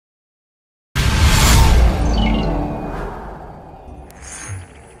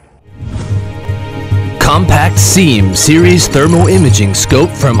compact Saim series thermal imaging scope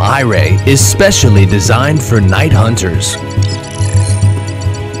from InfiRay is specially designed for night hunters.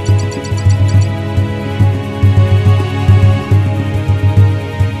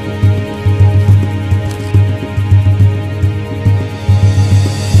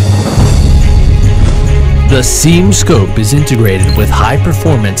 The Saim scope is integrated with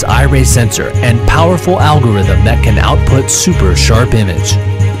high-performance InfiRay sensor and powerful algorithm that can output super sharp image.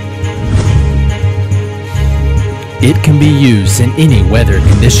 It can be used in any weather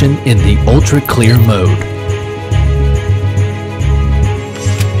condition in the ultra-clear mode.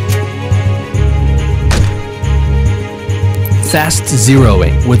 Fast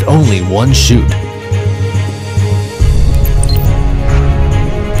zeroing with only one shoot.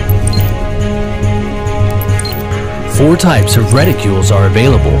 Four types of reticules are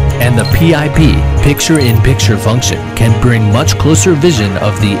available, and the PIP, picture-in-picture function, can bring much closer vision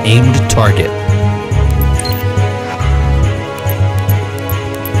of the aimed target.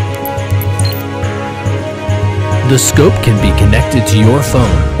 The scope can be connected to your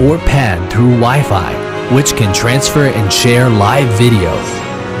phone or pad through Wi-Fi, which can transfer and share live video.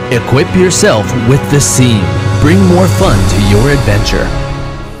 Equip yourself with the Saim. Bring more fun to your adventure.